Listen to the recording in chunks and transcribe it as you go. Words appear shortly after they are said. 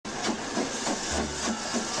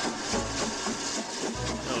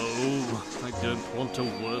want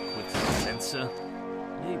to work with Spencer.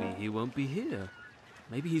 Maybe he won't be here.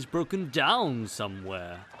 Maybe he's broken down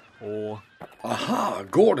somewhere. Or... Aha,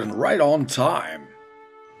 Gordon, right on time.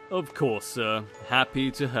 Of course, sir.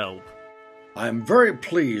 Happy to help. I am very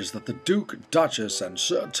pleased that the Duke, Duchess, and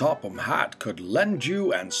Sir Topham Hatt could lend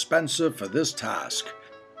you and Spencer for this task.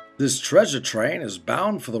 This treasure train is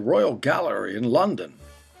bound for the Royal Gallery in London.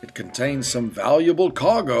 It contains some valuable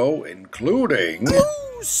cargo, including...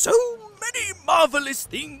 Oh, so many marvelous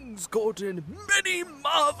things, Gordon. Many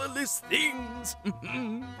marvelous things.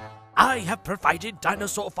 I have provided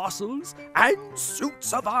dinosaur fossils and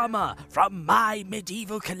suits of armor from my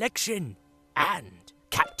medieval collection. And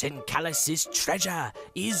Captain Callus's treasure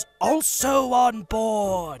is also on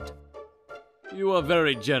board. You are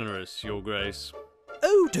very generous, Your Grace.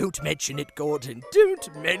 Oh, don't mention it, Gordon.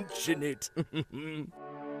 Don't mention it.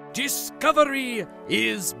 Discovery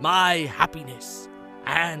is my happiness,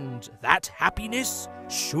 and that happiness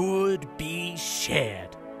should be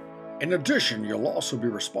shared. In addition, you'll also be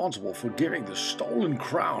responsible for giving the stolen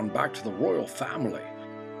crown back to the royal family.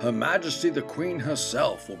 Her Majesty the Queen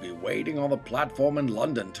herself will be waiting on the platform in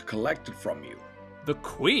London to collect it from you. The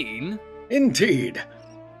Queen? Indeed.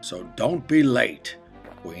 So don't be late.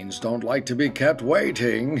 Queens don't like to be kept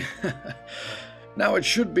waiting. Now, it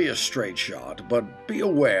should be a straight shot, but be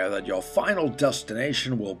aware that your final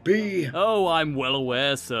destination will be... Oh, I'm well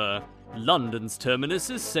aware, sir. London's terminus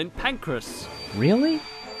is St. Pancras. Really?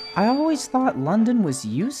 I always thought London was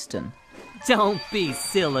Euston. Don't be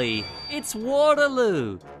silly. It's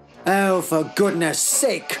Waterloo. Oh, for goodness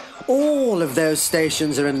sake. All of those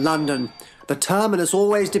stations are in London. The terminus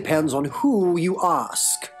always depends on who you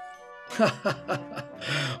ask.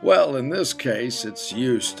 Well, in this case, it's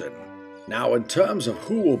Euston. Now, in terms of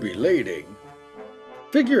who will be leading,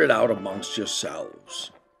 figure it out amongst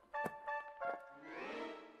yourselves.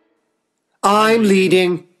 I'm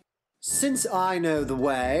leading. Since I know the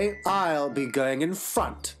way, I'll be going in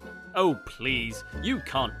front. Oh, please. You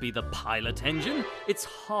can't be the pilot engine. It's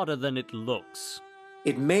harder than it looks.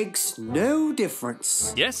 It makes no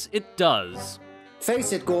difference. Yes, it does.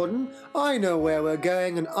 Face it, Gordon, I know where we're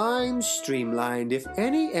going and I'm streamlined. If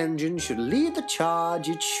any engine should lead the charge,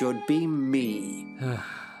 it should be me.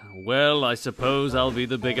 Well, I suppose I'll be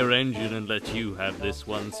the bigger engine and let you have this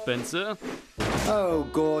one, Spencer. Oh,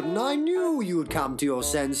 Gordon, I knew you'd come to your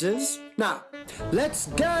senses. Now, let's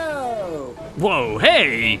go! Whoa,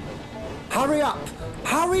 hey! Hurry up!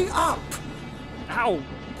 Hurry up! Ow!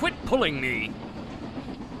 Quit pulling me!